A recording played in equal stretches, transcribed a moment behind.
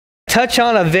touch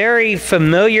on a very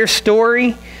familiar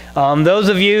story. Those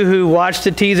of you who watched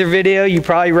the teaser video, you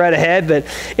probably read ahead, but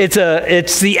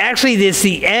it's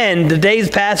the end. Today's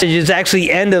passage is actually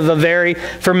the end of a very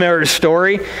familiar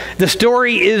story. The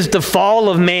story is the fall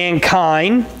of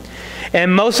mankind,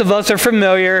 and most of us are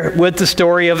familiar with the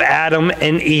story of Adam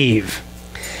and Eve.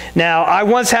 Now, I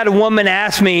once had a woman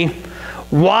ask me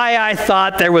why I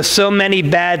thought there was so many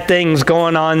bad things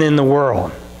going on in the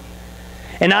world.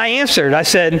 And I answered, I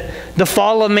said, the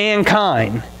fall of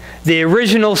mankind, the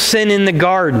original sin in the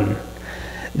garden.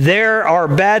 There are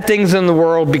bad things in the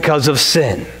world because of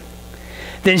sin.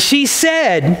 Then she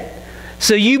said,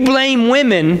 so you blame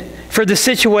women for the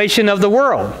situation of the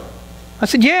world? I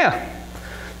said, yeah.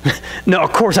 No,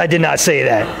 of course I did not say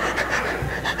that.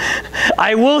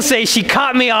 I will say she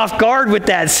caught me off guard with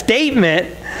that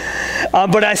statement,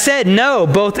 but I said, no,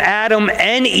 both Adam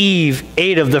and Eve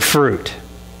ate of the fruit.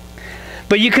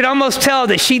 But you could almost tell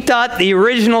that she thought the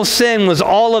original sin was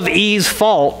all of Eve's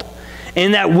fault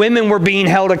and that women were being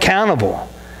held accountable.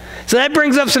 So that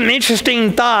brings up some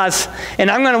interesting thoughts, and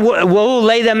we'll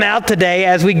lay them out today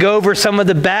as we go over some of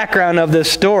the background of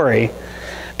this story.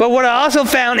 But what I also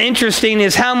found interesting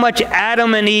is how much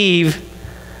Adam and Eve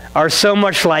are so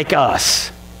much like us.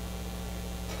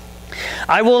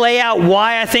 I will lay out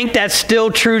why I think that's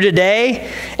still true today.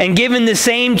 And given the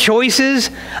same choices,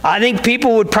 I think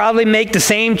people would probably make the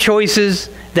same choices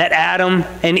that Adam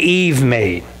and Eve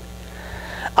made.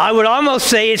 I would almost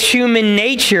say it's human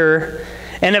nature,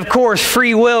 and of course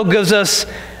free will gives us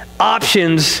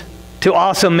options to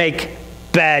also make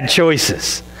bad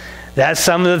choices. That's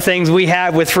some of the things we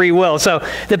have with free will. So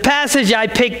the passage I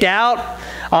picked out,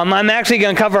 I'm actually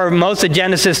going to cover most of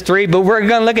Genesis 3, but we're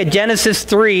going to look at Genesis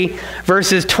 3,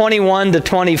 verses 21 to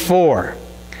 24.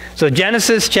 So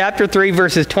Genesis chapter 3,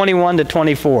 verses 21 to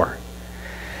 24.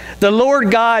 The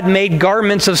Lord God made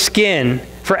garments of skin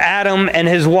for Adam and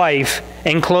his wife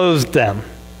and clothed them.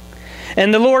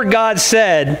 And the Lord God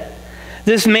said,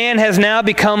 this man has now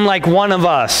become like one of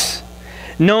us,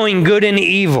 knowing good and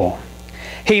evil.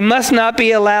 He must not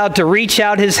be allowed to reach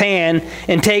out his hand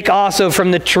and take also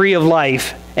from the tree of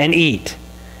life and eat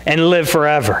and live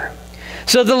forever.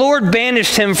 So the Lord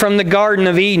banished him from the Garden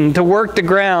of Eden to work the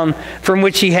ground from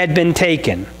which he had been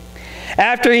taken.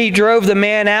 After he drove the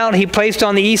man out, he placed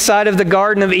on the east side of the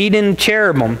Garden of Eden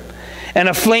cherubim and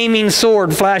a flaming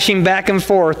sword flashing back and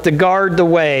forth to guard the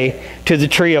way to the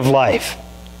tree of life.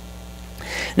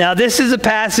 Now this is a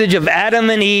passage of Adam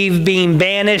and Eve being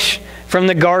banished from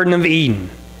the Garden of Eden.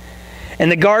 And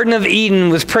the Garden of Eden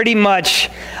was pretty much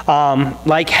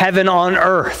like heaven on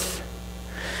earth.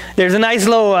 There's a nice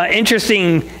little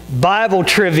interesting Bible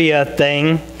trivia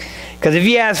thing, because if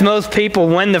you ask most people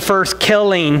when the first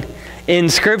killing in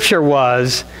Scripture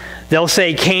was, they'll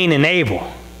say Cain and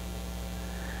Abel.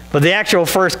 But the actual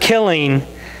first killing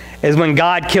is when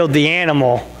God killed the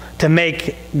animal to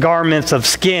make garments of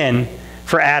skin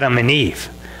for Adam and Eve.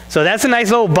 So that's a nice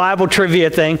little Bible trivia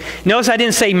thing. Notice I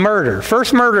didn't say murder.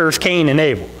 First murder is Cain and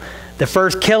Abel. The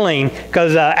first killing,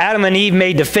 because Adam and Eve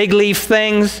made the fig leaf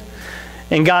things,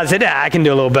 and God said, I can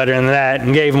do a little better than that,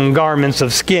 and gave them garments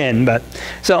of skin. But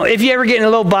so if you ever get in a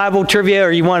little Bible trivia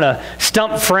or you want to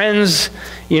stump friends,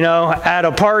 at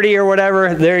a party or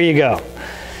whatever, there you go.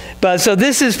 But so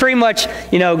this is pretty much,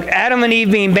 Adam and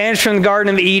Eve being banished from the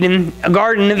Garden of Eden. A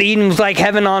Garden of Eden was like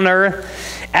heaven on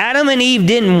earth. Adam and Eve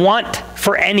didn't want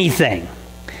for anything.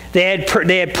 They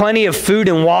had plenty of food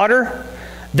and water.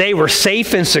 They were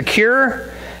safe and secure.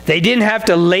 They didn't have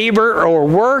to labor or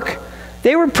work.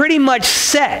 They were pretty much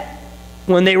set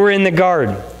when they were in the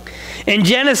garden. In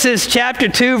Genesis chapter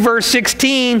 2, verse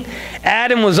 16,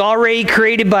 Adam was already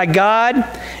created by God,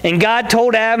 and God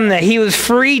told Adam that he was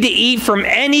free to eat from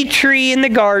any tree in the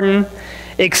garden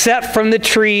except from the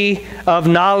tree of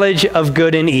knowledge of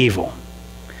good and evil.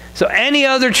 So any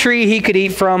other tree he could eat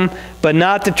from, but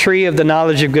not the tree of the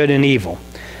knowledge of good and evil.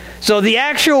 So the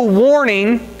actual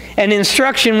warning and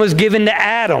instruction was given to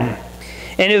Adam.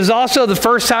 And it was also the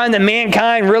first time that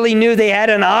mankind really knew they had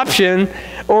an option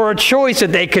or a choice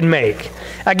that they could make.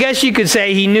 I guess you could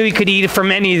say he knew he could eat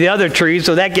from any of the other trees,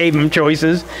 so that gave him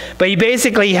choices. But he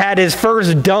basically had his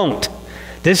first don't.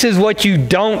 This is what you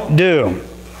don't do.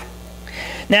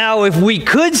 Now, if we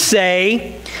could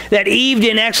say that Eve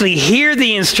didn't actually hear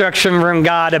the instruction from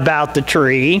God about the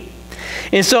tree,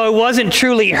 and so it wasn't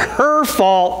truly her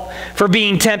fault for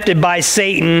being tempted by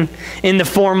Satan in the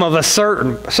form of a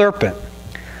serpent.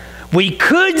 We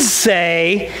could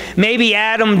say maybe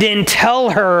Adam didn't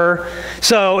tell her,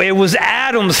 so it was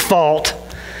Adam's fault.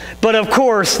 But of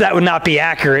course, that would not be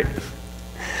accurate.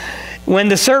 when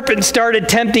the serpent started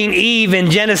tempting Eve in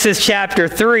Genesis chapter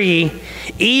 3,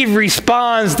 Eve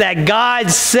responds that God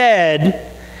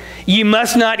said, you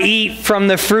must not eat from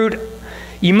the fruit.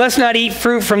 You must not eat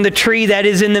fruit from the tree that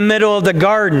is in the middle of the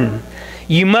garden.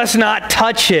 You must not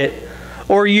touch it,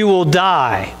 or you will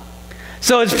die.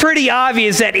 So it's pretty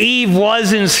obvious that Eve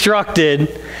was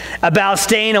instructed about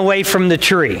staying away from the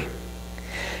tree.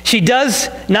 She does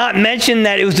not mention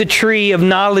that it was the tree of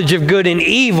knowledge of good and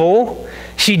evil.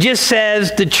 She just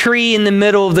says the tree in the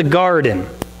middle of the garden.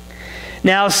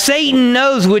 Now, Satan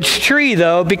knows which tree,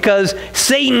 though, because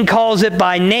Satan calls it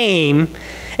by name.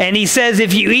 And he says,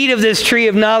 if you eat of this tree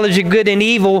of knowledge of good and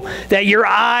evil, that your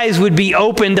eyes would be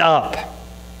opened up.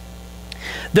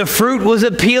 The fruit was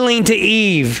appealing to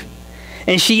Eve.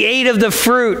 And she ate of the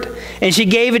fruit, and she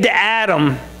gave it to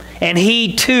Adam, and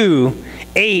he too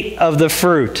ate of the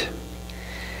fruit.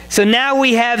 So now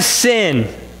we have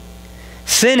sin.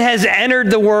 Sin has entered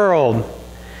the world.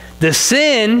 The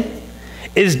sin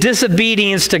is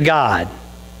disobedience to God,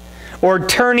 or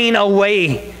turning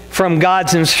away from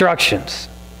God's instructions.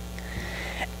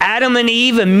 Adam and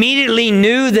Eve immediately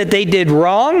knew that they did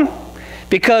wrong,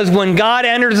 because when God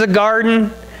enters the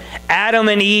garden, Adam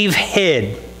and Eve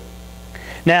hid.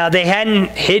 Now, they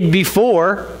hadn't hid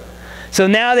before, so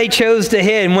now they chose to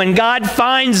hid. And when God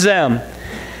finds them,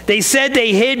 they said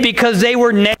they hid because they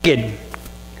were naked.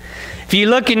 If you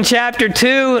look in chapter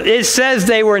 2, it says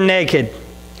they were naked.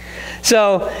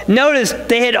 So notice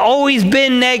they had always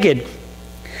been naked.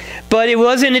 But it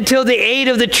wasn't until they ate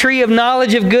of the tree of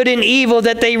knowledge of good and evil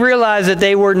that they realized that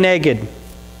they were naked.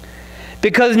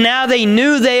 Because now they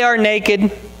knew they are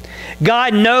naked.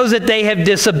 God knows that they have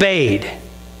disobeyed,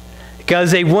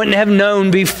 because they wouldn't have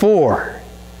known before.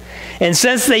 And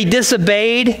since they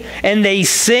disobeyed and they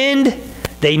sinned,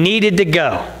 they needed to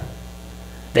go.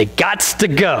 They gots to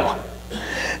go.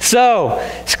 So,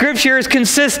 Scripture is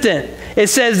consistent. It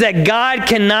says that God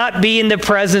cannot be in the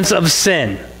presence of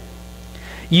sin.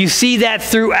 You see that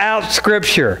throughout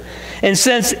Scripture. And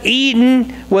since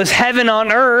Eden was heaven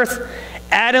on earth,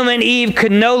 Adam and Eve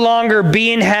could no longer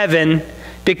be in heaven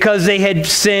because they had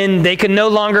sinned. They could no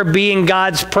longer be in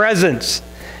God's presence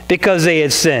because they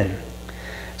had sinned.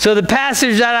 So the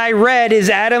passage that I read is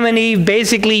Adam and Eve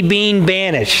basically being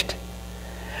banished.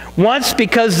 Once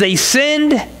because they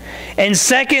sinned, and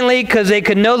secondly because they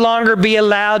could no longer be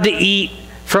allowed to eat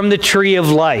from the tree of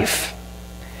life.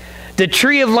 The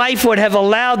tree of life would have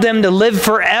allowed them to live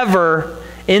forever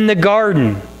in the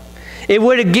garden. It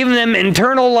would have given them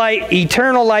eternal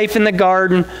life in the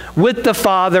garden with the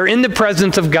Father, in the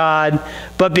presence of God.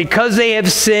 But because they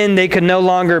have sinned, they could no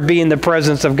longer be in the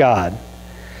presence of God.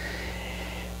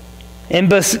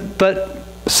 But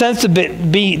since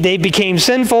they became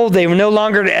sinful, they were no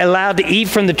longer allowed to eat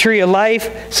from the tree of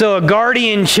life. So a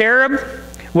guardian cherub,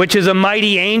 which is a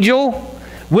mighty angel,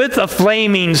 with a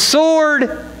flaming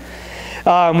sword,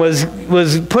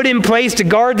 was put in place to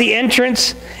guard the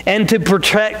entrance and to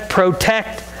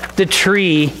protect the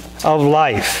tree of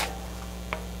life.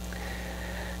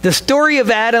 The story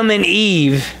of Adam and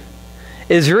Eve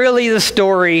is really the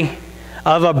story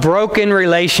of a broken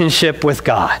relationship with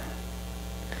God.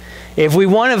 If we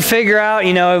want to figure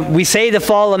out, we say the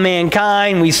fall of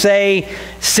mankind, we say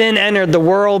sin entered the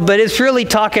world, but it's really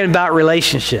talking about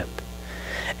relationship.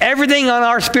 Everything on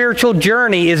our spiritual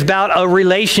journey is about a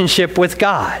relationship with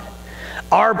God,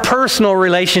 our personal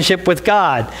relationship with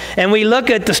God. And we look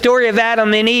at the story of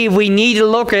Adam and Eve, we need to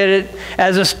look at it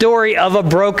as a story of a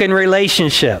broken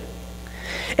relationship.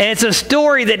 And it's a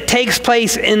story that takes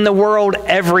place in the world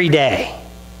every day.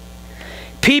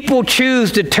 People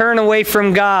choose to turn away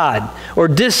from God or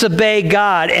disobey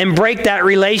God and break that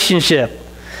relationship.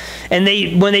 And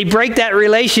when they break that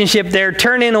relationship, they're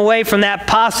turning away from that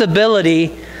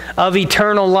possibility of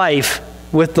eternal life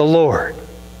with the Lord.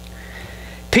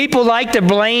 People like to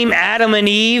blame Adam and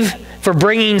Eve for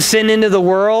bringing sin into the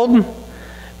world,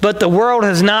 but the world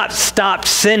has not stopped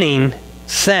sinning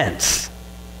since.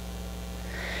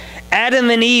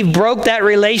 Adam and Eve broke that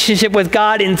relationship with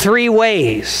God in 3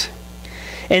 ways.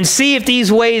 And see if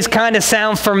these ways kind of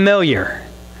sound familiar.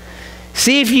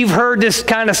 See if you've heard this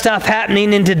kind of stuff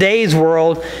happening in today's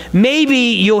world. Maybe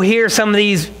you'll hear some of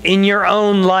these in your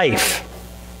own life.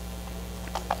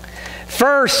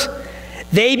 First,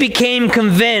 they became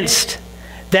convinced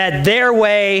that their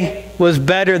way was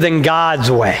better than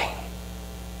God's way.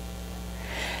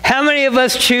 How many of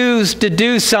us choose to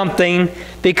do something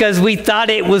because we thought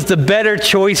it was the better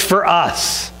choice for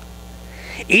us,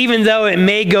 even though it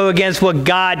may go against what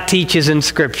God teaches in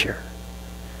Scripture?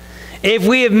 If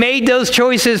we have made those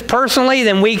choices personally,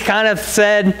 then we kind of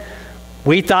said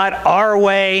we thought our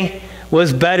way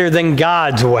was better than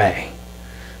God's way.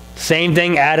 Same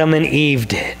thing Adam and Eve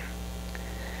did.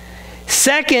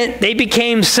 Second, they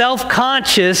became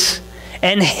self-conscious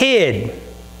and hid.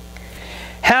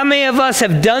 How many of us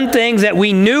have done things that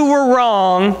we knew were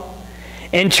wrong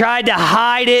and tried to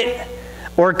hide it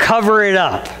or cover it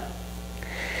up?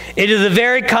 It is a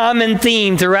very common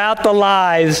theme throughout the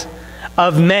lives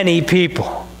of many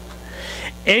people.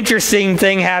 Interesting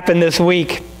thing happened this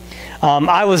week.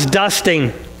 I was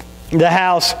dusting the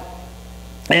house,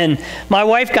 and my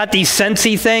wife got these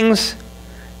Scentsy things.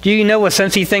 Do you know what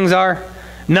Scentsy things are?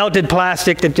 Melted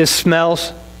plastic that just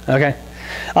smells. Okay.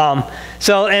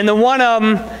 And the one of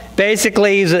them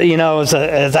basically is,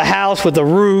 is a house with a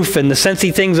roof and the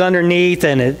Scentsy things underneath.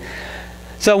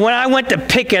 So when I went to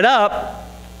pick it up,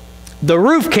 the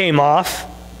roof came off.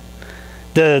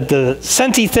 The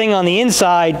Scentsy thing on the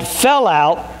inside fell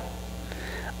out.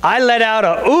 I let out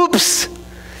a oops,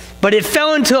 but it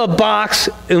fell into a box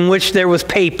in which there was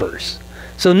papers.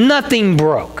 So nothing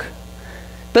broke.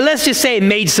 But let's just say it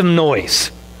made some noise.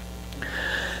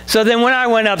 So then when I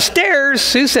went upstairs,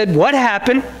 Sue said, "What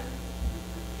happened?"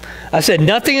 I said,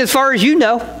 "Nothing as far as you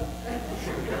know."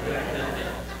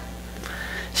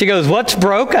 She goes, "What's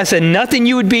broke?" I said, "Nothing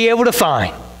you would be able to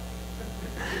find."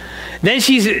 Then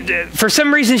for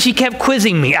some reason, she kept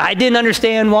quizzing me. I didn't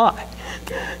understand why.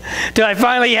 Till I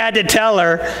finally had to tell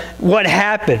her what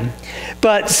happened.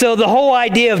 But so the whole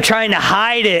idea of trying to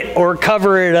hide it or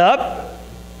cover it up,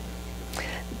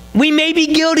 we may be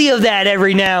guilty of that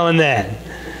every now and then.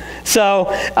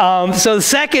 So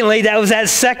secondly, that was that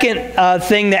second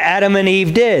thing that Adam and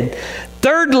Eve did.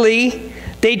 Thirdly,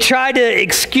 they tried to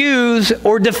excuse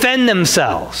or defend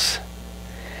themselves.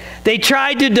 They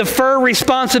tried to defer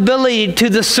responsibility to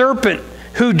the serpent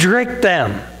who tricked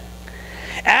them.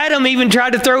 Adam even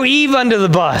tried to throw Eve under the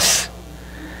bus.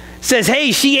 Says,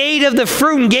 "Hey, she ate of the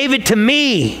fruit and gave it to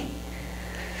me."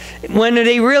 When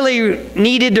they really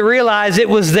needed to realize it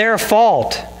was their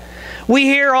fault. We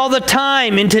hear all the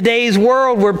time in today's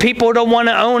world where people don't want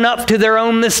to own up to their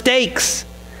own mistakes.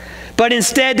 But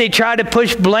instead they try to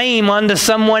push blame onto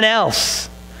someone else.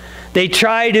 They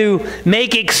try to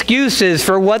make excuses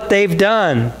for what they've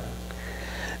done.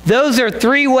 Those are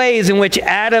three ways in which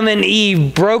Adam and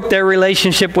Eve broke their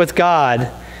relationship with God.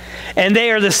 And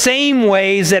they are the same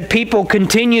ways that people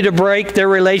continue to break their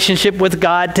relationship with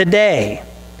God today.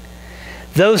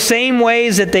 Those same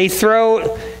ways that they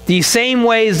throw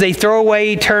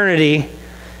away eternity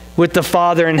with the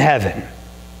Father in heaven.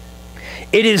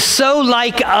 It is so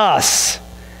like us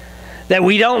that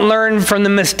we don't learn from the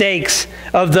mistakes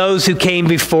of those who came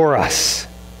before us.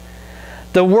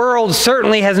 The world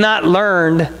certainly has not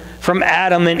learned from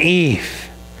Adam and Eve.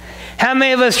 How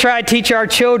many of us try to teach our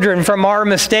children from our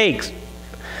mistakes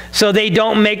so they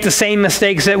don't make the same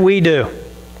mistakes that we do?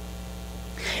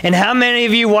 And how many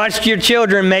of you watched your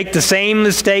children make the same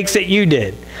mistakes that you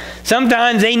did?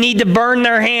 Sometimes they need to burn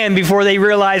their hand before they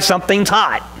realize something's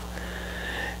hot.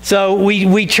 So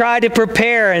we try to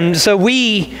prepare, and so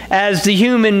we, as the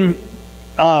human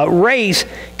race,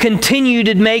 continue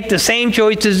to make the same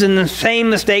choices and the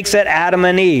same mistakes that Adam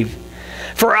and Eve.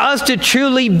 For us to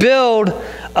truly build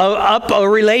up a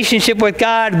relationship with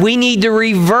God, we need to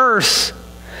reverse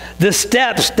the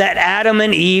steps that Adam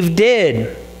and Eve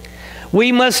did.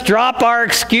 We must drop our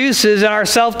excuses and our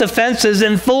self-defenses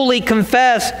and fully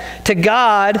confess to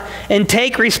God and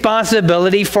take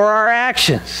responsibility for our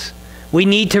actions. We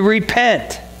need to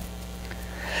repent.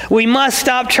 We must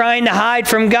stop trying to hide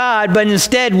from God, but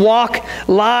instead walk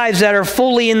lives that are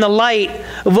fully in the light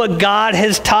of what God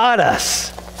has taught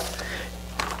us.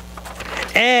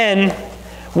 And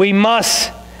we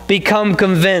must become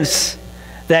convinced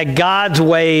that God's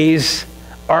ways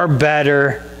are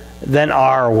better than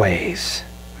our ways.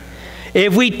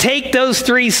 If we take those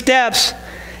three steps,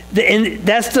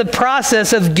 that's the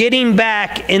process of getting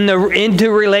back into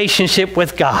relationship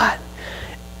with God.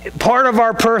 Part of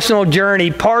our personal journey,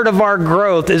 part of our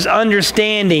growth is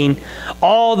understanding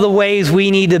all the ways we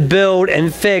need to build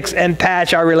and fix and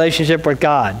patch our relationship with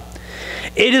God.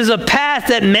 It is a path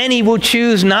that many will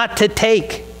choose not to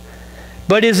take,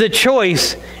 but is a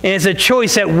choice, and it's a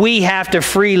choice that we have to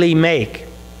freely make.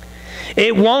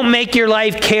 It won't make your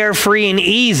life carefree and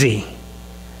easy,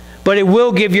 but it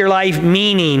will give your life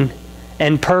meaning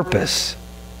and purpose.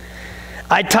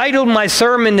 I titled my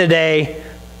sermon today,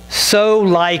 "So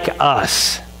Like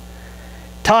Us,"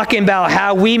 talking about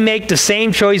how we make the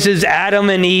same choices Adam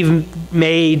and Eve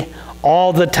made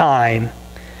all the time,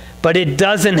 but it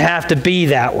doesn't have to be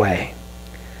that way.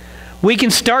 We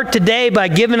can start today by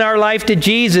giving our life to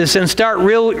Jesus and start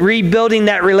rebuilding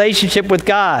that relationship with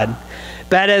God.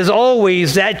 But as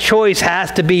always, that choice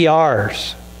has to be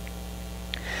ours.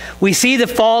 We see the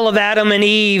fall of Adam and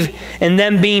Eve and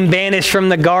them being banished from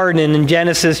the garden in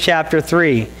Genesis chapter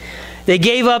 3. They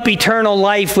gave up eternal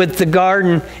life in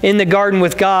the garden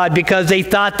with God because they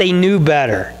thought they knew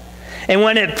better. And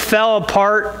when it fell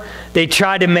apart, they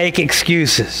tried to make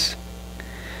excuses.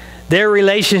 Their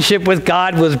relationship with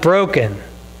God was broken.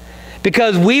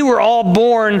 Because we were all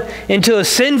born into a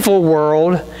sinful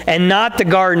world and not the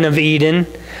Garden of Eden,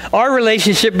 our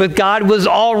relationship with God was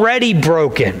already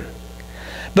broken.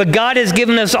 But God has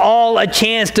given us all a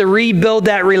chance to rebuild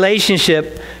that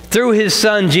relationship through His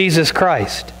Son, Jesus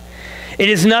Christ. It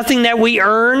is nothing that we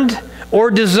earned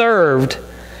or deserved,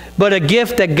 but a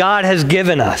gift that God has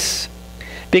given us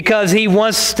because He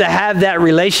wants to have that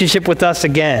relationship with us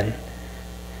again.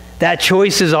 That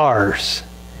choice is ours.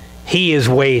 He is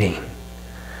waiting.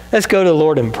 Let's go to the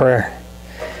Lord in prayer.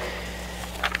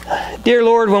 Dear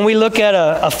Lord, when we look at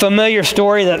a familiar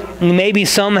story that maybe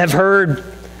some have heard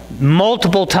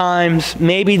multiple times,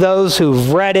 maybe those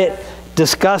who've read it,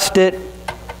 discussed it,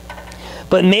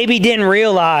 but maybe didn't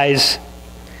realize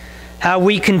how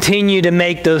we continue to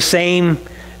make those same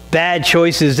bad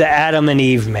choices that Adam and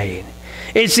Eve made.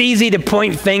 It's easy to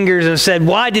point fingers and say,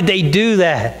 why did they do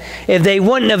that? If they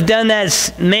wouldn't have done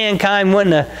that, mankind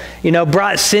wouldn't have,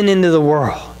 brought sin into the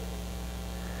world.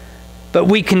 But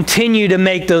we continue to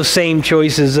make those same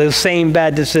choices, those same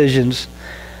bad decisions,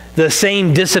 the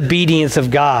same disobedience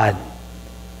of God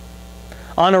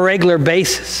on a regular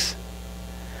basis.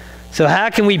 So how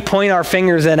can we point our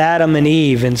fingers at Adam and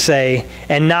Eve and say,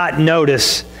 and not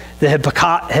notice the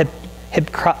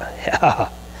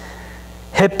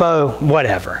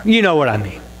whatever. You know what I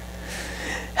mean.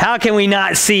 How can we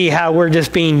not see how we're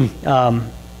just being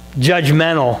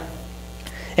judgmental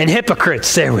and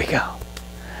hypocrites? There we go.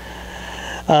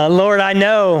 Lord, I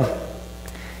know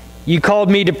you called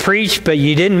me to preach, but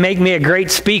you didn't make me a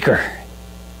great speaker.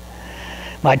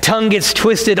 My tongue gets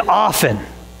twisted often,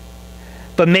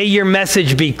 but may your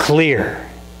message be clear.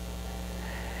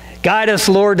 Guide us,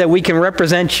 Lord, that we can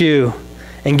represent you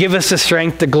and give us the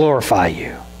strength to glorify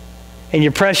you. In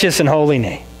your precious and holy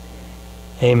name,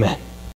 amen.